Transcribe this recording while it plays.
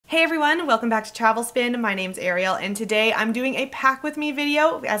Hey everyone, welcome back to Travel Spin. My name's Ariel and today I'm doing a pack with me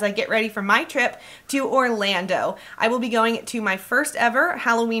video as I get ready for my trip to Orlando. I will be going to my first ever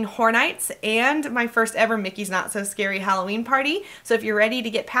Halloween Horror Nights and my first ever Mickey's Not So Scary Halloween party. So if you're ready to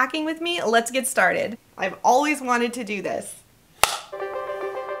get packing with me, let's get started. I've always wanted to do this.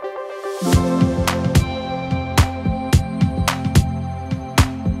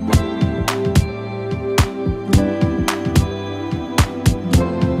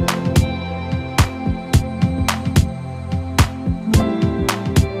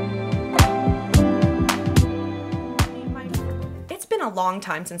 A long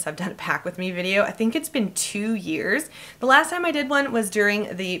time since I've done a pack with me video. I think it's been 2 years. The last time I did one was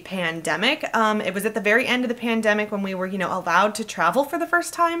during the pandemic. It was at the very end of the pandemic when we were, allowed to travel for the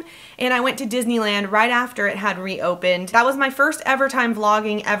first time, and I went to Disneyland right after it had reopened. That was my first ever time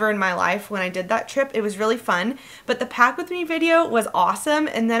vlogging ever in my life when I did that trip. It was really fun, but the pack with me video was awesome,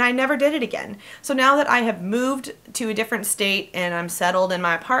 and then I never did it again. So now that I have moved to a different state and I'm settled in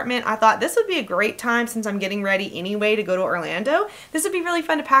my apartment, I thought this would be a great time, since I'm getting ready anyway to go to Orlando. This would be really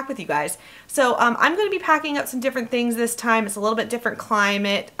fun to pack with you guys. So I'm going to be packing up some different things this time. It's a little bit different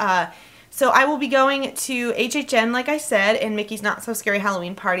climate. So I will be going to HHN, like I said, and Mickey's Not So Scary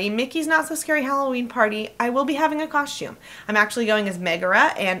Halloween Party. Mickey's Not So Scary Halloween Party, I will be having a costume. I'm actually going as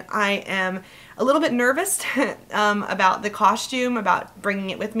Megara, and I am a little bit nervous about the costume, about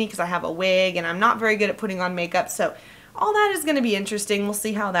bringing it with me, because I have a wig, and I'm not very good at putting on makeup, so all that is going to be interesting. We'll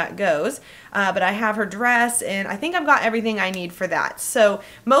see how that goes. But I have her dress, and I think I've got everything I need for that. So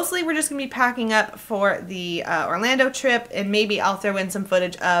mostly we're just going to be packing up for the Orlando trip, and maybe I'll throw in some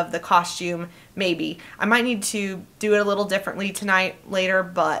footage of the costume. Maybe. I might need to do it a little differently tonight, later,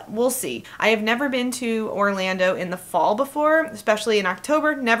 but we'll see. I have never been to Orlando in the fall before, especially in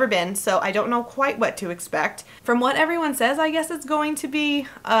October. Never been, so I don't know quite what to expect. From what everyone says, I guess it's going to be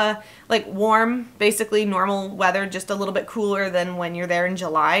like warm, basically normal weather, just a little bit cooler than when you're there in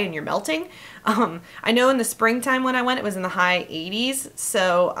July and you're melting. I know in the springtime when I went, it was in the high 80s,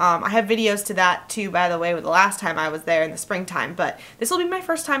 so I have videos to that too, by the way, with the last time I was there in the springtime, but this will be my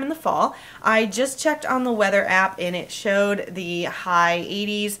first time in the fall. I just checked on the weather app, and it showed the high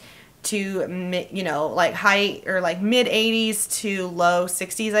 80s to like high or like mid 80s to low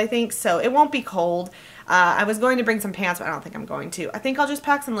 60s, I think, so it won't be cold. I was going to bring some pants, but I don't think I'm going to. I think I'll just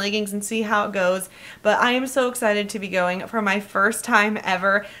pack some leggings and see how it goes, but I am so excited to be going for my first time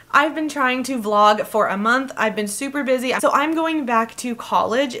ever. I've been trying to vlog for a month. I've been super busy. So I'm going back to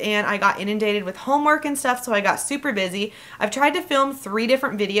college, and I got inundated with homework and stuff, so I got super busy. I've tried to film 3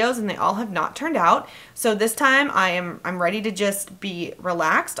 different videos, and they all have not turned out. So this time I'm ready to just be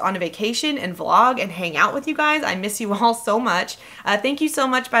relaxed on a vacation and vlog and hang out with you guys. I miss you all so much. Thank you so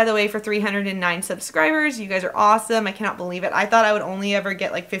much, by the way, for 309 subscribers. You guys are awesome. I cannot believe it. I thought I would only ever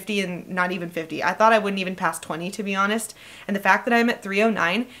get like 50, and not even 50. I thought I wouldn't even pass 20, to be honest. And the fact that I'm at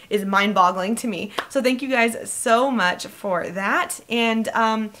 309 is mind-boggling to me. So thank you guys so much for that. And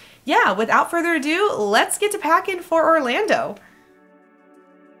yeah, without further ado, let's get to packing for Orlando.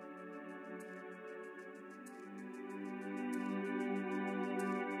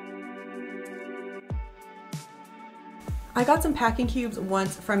 I got some packing cubes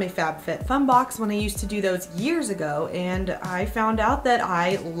once from a FabFitFun box when I used to do those years ago, and I found out that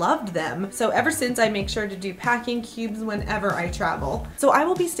I loved them. So ever since, I make sure to do packing cubes whenever I travel. So I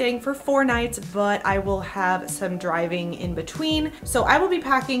will be staying for 4 nights, but I will have some driving in between. So I will be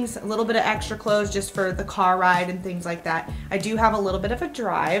packing a little bit of extra clothes just for the car ride and things like that. I do have a little bit of a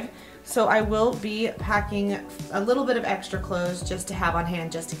drive, so I will be packing a little bit of extra clothes just to have on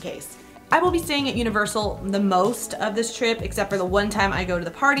hand just in case. I will be staying at Universal the most of this trip, except for the one time I go to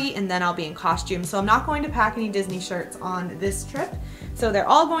the party, and then I'll be in costume. So I'm not going to pack any Disney shirts on this trip. So they're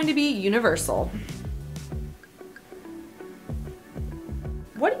all going to be Universal.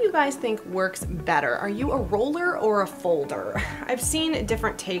 What do you guys think works better? Are you a roller or a folder? I've seen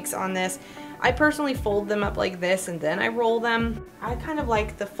different takes on this. I personally fold them up like this and then I roll them. I kind of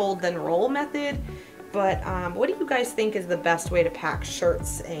like the fold then roll method. But what do you guys think is the best way to pack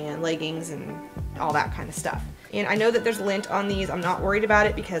shirts and leggings and all that kind of stuff? And I know that there's lint on these. I'm not worried about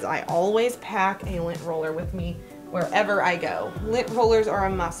it because I always pack a lint roller with me wherever I go. Lint rollers are a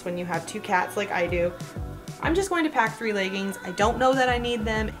must when you have 2 cats like I do. I'm just going to pack 3 leggings. I don't know that I need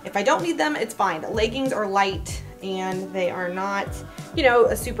them. If I don't need them, it's fine. Leggings are light and they are not,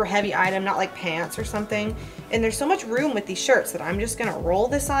 a super heavy item, not like pants or something. And there's so much room with these shirts that I'm just gonna roll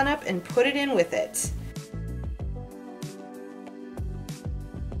this on up and put it in with it.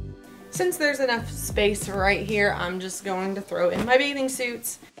 Since there's enough space right here, I'm just going to throw in my bathing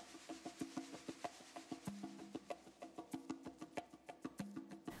suits.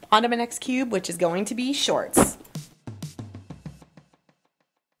 On to my next cube, which is going to be shorts.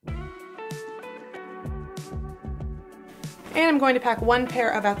 And I'm going to pack one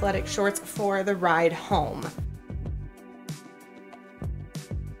pair of athletic shorts for the ride home.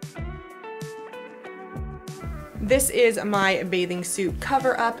 This is my bathing suit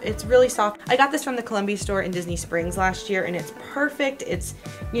cover up. It's really soft. I got this from the Columbia store in Disney Springs last year, and it's perfect. It's,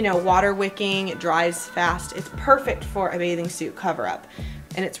 you know, water wicking, it dries fast. It's perfect for a bathing suit cover up.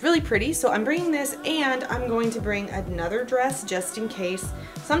 And it's really pretty, so I'm bringing this, and I'm going to bring another dress just in case.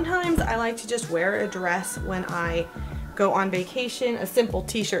 Sometimes I like to just wear a dress when I go on vacation, a simple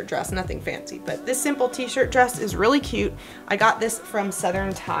t-shirt dress, nothing fancy, but this simple t-shirt dress is really cute. I got this from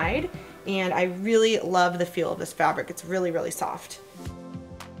Southern Tide, and I really love the feel of this fabric. It's really, really soft.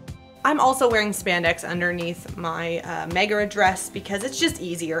 I'm also wearing spandex underneath my Megara dress because it's just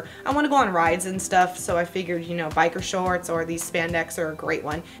easier. I want to go on rides and stuff, so I figured, you know, biker shorts or these spandex are a great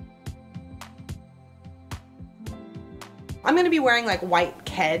one. I'm going to be wearing like white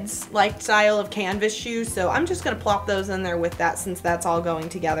Keds like style of canvas shoes, so I'm just going to plop those in there with that since that's all going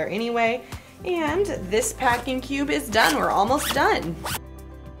together anyway. And this packing cube is done. We're almost done.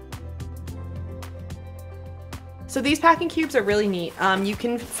 So these packing cubes are really neat. You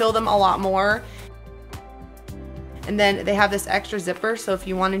can fill them a lot more. And then they have this extra zipper, so if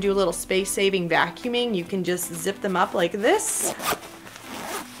you want to do a little space-saving vacuuming, you can just zip them up like this.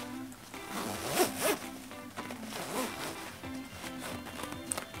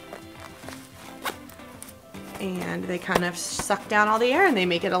 And they kind of suck down all the air and they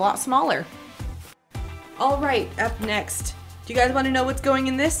make it a lot smaller. All right, up next. Do you guys want to know what's going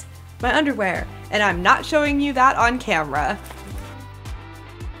in this? My underwear. And I'm not showing you that on camera.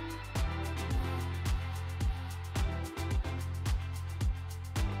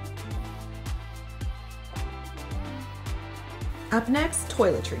 Up next,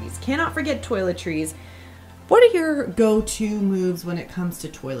 toiletries. Cannot forget toiletries. What are your go-to moves when it comes to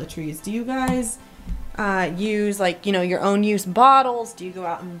toiletries? Do you guys use, like, you know, your own use bottles? Do you go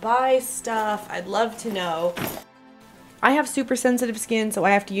out and buy stuff? I'd love to know. I have super sensitive skin, so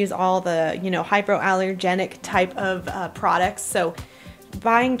I have to use all the, you know, hypoallergenic type of products. So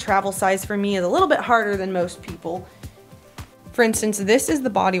buying travel size for me is a little bit harder than most people. For instance, this is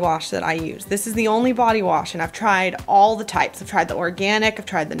the body wash that I use. This is the only body wash, and I've tried all the types. I've tried the organic, I've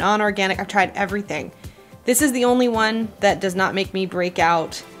tried the non-organic, I've tried everything. This is the only one that does not make me break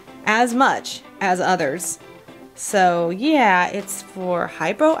out as much as others. So yeah, it's for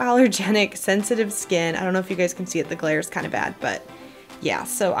hypoallergenic sensitive skin. I don't know if you guys can see it, the glare is kind of bad, but yeah,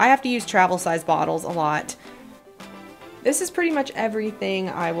 so I have to use travel size bottles a lot. This is pretty much everything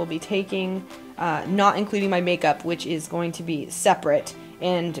I will be taking, not including my makeup, which is going to be separate,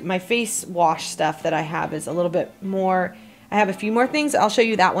 and my face wash stuff that I have is a little bit more. I have a few more things. I'll show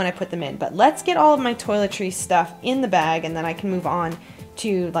you that when I put them in, but let's get all of my toiletry stuff in the bag, and then I can move on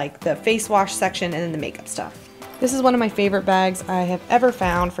to like the face wash section and then the makeup stuff. This is one of my favorite bags I have ever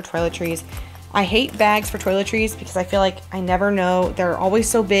found for toiletries. I hate bags for toiletries because I feel like I never know. They're always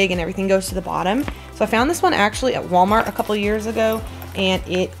so big and everything goes to the bottom. So I found this one actually at Walmart a couple years ago, and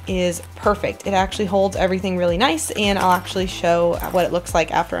it is perfect. It actually holds everything really nice, and I'll actually show what it looks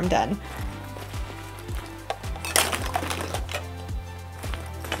like after I'm done.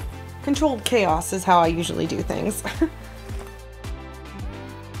 Controlled chaos is how I usually do things.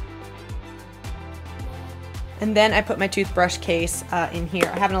 And then I put my toothbrush case in here.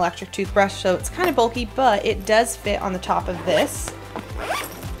 I have an electric toothbrush, so it's kind of bulky, but it does fit on the top of this.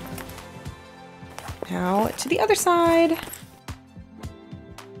 Now to the other side.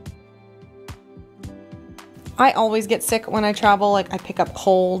 I always get sick when I travel. Like, I pick up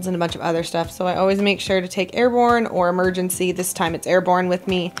colds and a bunch of other stuff, so I always make sure to take airborne or emergency. This time it's airborne with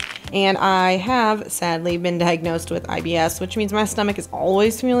me. And I have sadly been diagnosed with IBS, which means my stomach is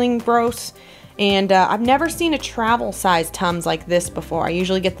always feeling gross. And I've never seen a travel size Tums like this before. I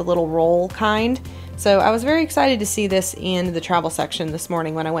usually get the little roll kind. So I was very excited to see this in the travel section this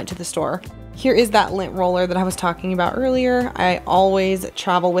morning when I went to the store. Here is that lint roller that I was talking about earlier. I always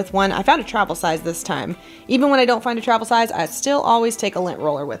travel with one. I found a travel size this time. Even when I don't find a travel size, I still always take a lint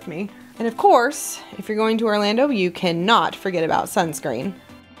roller with me. And of course, if you're going to Orlando, you cannot forget about sunscreen.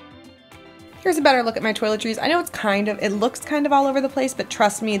 Here's a better look at my toiletries. I know it looks kind of all over the place, but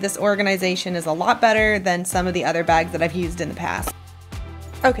trust me, this organization is a lot better than some of the other bags that I've used in the past.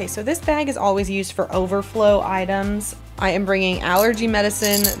 Okay, so this bag is always used for overflow items. I am bringing allergy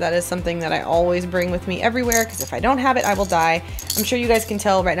medicine. That is something that I always bring with me everywhere, because if I don't have it, I will die. I'm sure you guys can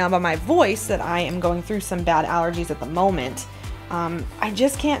tell right now by my voice that I am going through some bad allergies at the moment. I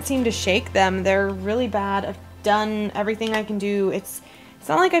just can't seem to shake them. They're really bad. I've done everything I can do. It's It's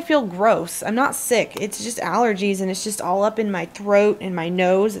not like I feel gross. I'm not sick. It's just allergies, and it's just all up in my throat and my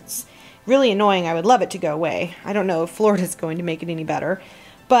nose. It's really annoying. I would love it to go away. I don't know if Florida's going to make it any better.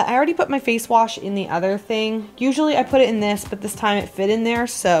 But I already put my face wash in the other thing. Usually I put it in this, but this time it fit in there.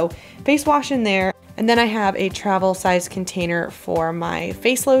 So face wash in there. And then I have a travel size container for my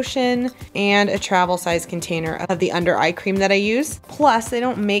face lotion and a travel size container of the under eye cream that I use. Plus, they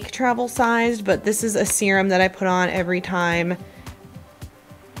don't make travel sized, but this is a serum that I put on every time.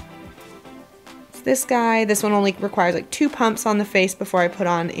 It's this guy. This one only requires like 2 pumps on the face before I put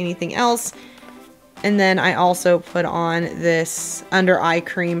on anything else. And then I also put on this under eye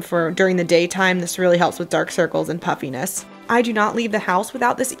cream for during the daytime. This really helps with dark circles and puffiness. I do not leave the house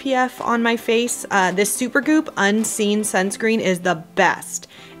without this SPF on my face. This Supergoop Unseen sunscreen is the best.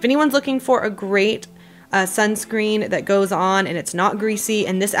 If anyone's looking for a great sunscreen that goes on and it's not greasy,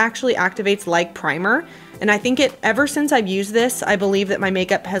 and this actually activates like primer. And I think ever since I've used this, I believe that my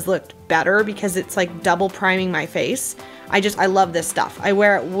makeup has looked better because it's like double priming my face. I love this stuff. I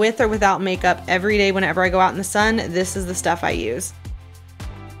wear it with or without makeup every day whenever I go out in the sun. This is the stuff I use.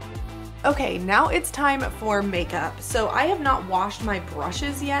 Okay, now it's time for makeup. So I have not washed my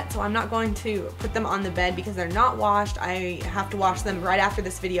brushes yet, so I'm not going to put them on the bed because they're not washed. I have to wash them right after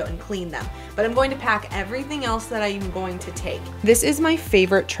this video and clean them. But I'm going to pack everything else that I'm going to take. This is my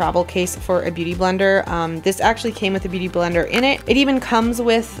favorite travel case for a beauty blender. This actually came with a beauty blender in it. It even comes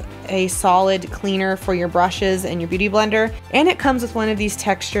with a solid cleaner for your brushes and your beauty blender. And it comes with one of these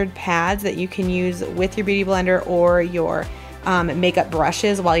textured pads that you can use with your beauty blender or your makeup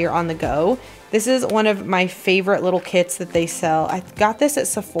brushes while you're on the go. This is one of my favorite little kits that they sell. I got this at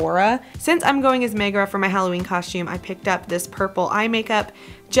Sephora. Since I'm going as Megra for my Halloween costume, I picked up this purple eye makeup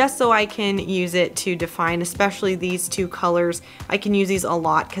just so I can use it to define, especially these 2 colors. I can use these a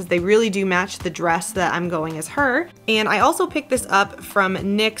lot because they really do match the dress that I'm going as her. And I also picked this up from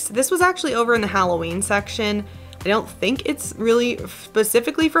NYX. This was actually over in the Halloween section. I don't think it's really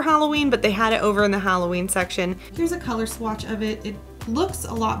specifically for Halloween, but they had it over in the Halloween section. Here's a color swatch of it. It looks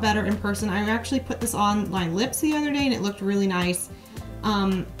a lot better in person. I actually put this on my lips the other day and it looked really nice.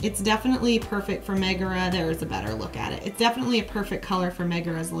 It's definitely perfect for Megara. There's a better look at it. It's definitely a perfect color for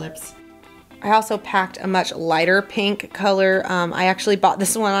Megara's lips. I also packed a much lighter pink color. I actually bought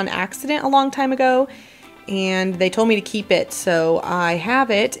this one on accident a long time ago, and they told me to keep it, so I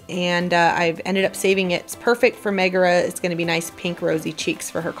have it, and I've ended up saving it. It's perfect for Megara. It's going to be nice pink rosy cheeks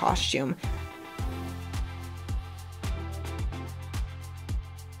for her costume.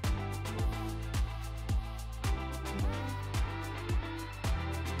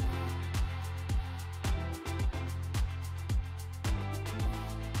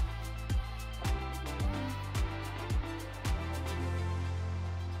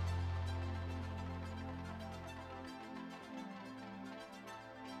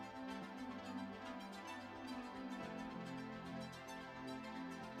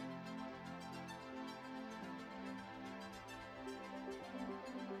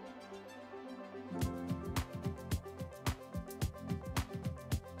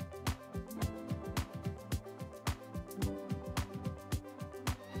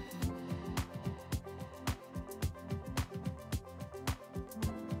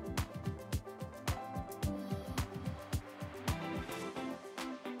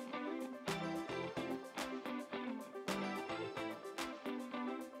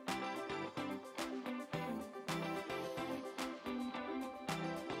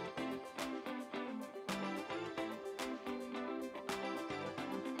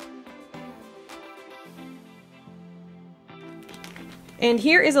 And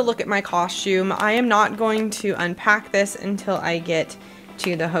here is a look at my costume. I am not going to unpack this until I get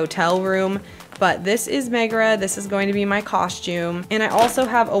to the hotel room, but this is Megara. This is going to be my costume. And I also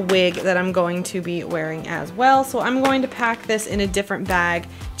have a wig that I'm going to be wearing as well. So I'm going to pack this in a different bag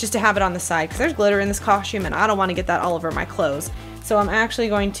just to have it on the side because there's glitter in this costume and I don't want to get that all over my clothes. So I'm actually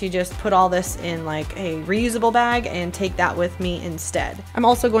going to just put all this in like a reusable bag and take that with me instead. I'm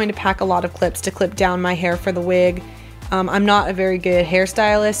also going to pack a lot of clips to clip down my hair for the wig. I'm not a very good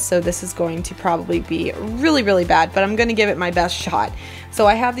hairstylist, so this is going to probably be really, really bad, but I'm going to give it my best shot. So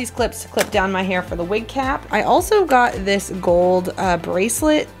I have these clips to clip down my hair for the wig cap. I also got this gold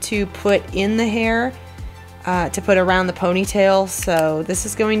bracelet to put in the hair, to put around the ponytail, so this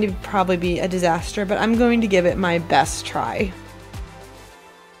is going to probably be a disaster, but I'm going to give it my best try.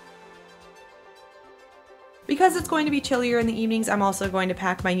 Because it's going to be chillier in the evenings, I'm also going to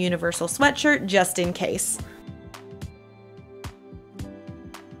pack my universal sweatshirt just in case.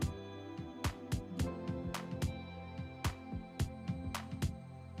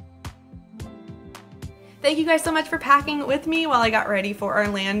 thank you guys so much for packing with me while I got ready for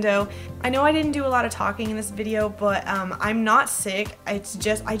Orlando. I know I didn't do a lot of talking in this video, but I'm not sick. It's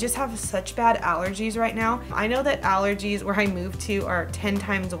just, I just have such bad allergies right now. I know that allergies where I moved to are 10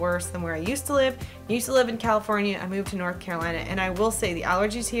 times worse than where I used to live. I used to live in California, I moved to North Carolina, and I will say the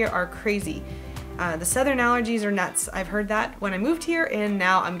allergies here are crazy. The southern allergies are nuts. I've heard that when I moved here, and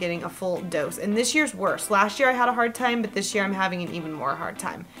now I'm getting a full dose. And this year's worse. Last year I had a hard time, but this year I'm having an even more hard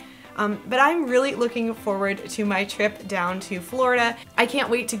time. But I'm really looking forward to my trip down to Florida. I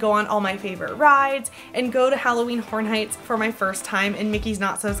can't wait to go on all my favorite rides and go to Halloween Horn Heights for my first time in Mickey's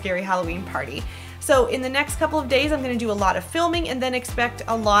Not So Scary Halloween Party. So in the next couple of days I'm going to do a lot of filming and then expect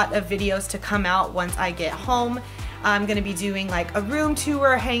a lot of videos to come out once I get home. I'm going to be doing like a room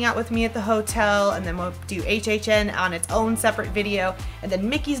tour, hang out with me at the hotel, and then we'll do HHN on its own separate video, and then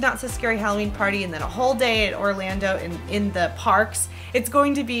Mickey's Not So Scary Halloween Party, and then a whole day at Orlando in the parks. It's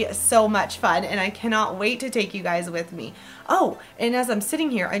going to be so much fun, and I cannot wait to take you guys with me. Oh, and as I'm sitting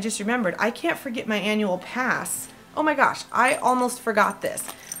here, I just remembered, I can't forget my annual pass. Oh my gosh, I almost forgot this.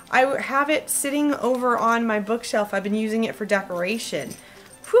 I have it sitting over on my bookshelf. I've been using it for decoration.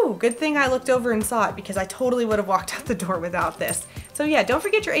 Whew, good thing I looked over and saw it because I totally would have walked out the door without this. So yeah, don't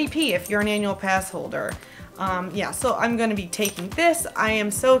forget your AP if you're an annual pass holder. Yeah, so I'm going to be taking this. I am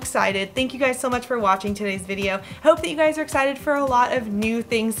so excited. Thank you guys so much for watching today's video. Hope that you guys are excited for a lot of new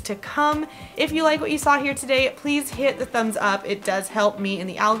things to come. If you like what you saw here today, please hit the thumbs up. It does help me in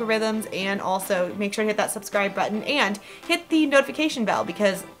the algorithms, and also make sure to hit that subscribe button and hit the notification bell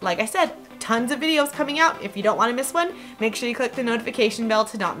because, like I said, tons of videos coming out. If you don't want to miss one, make sure you click the notification bell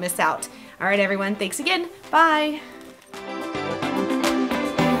to not miss out. All right, everyone, thanks again. Bye.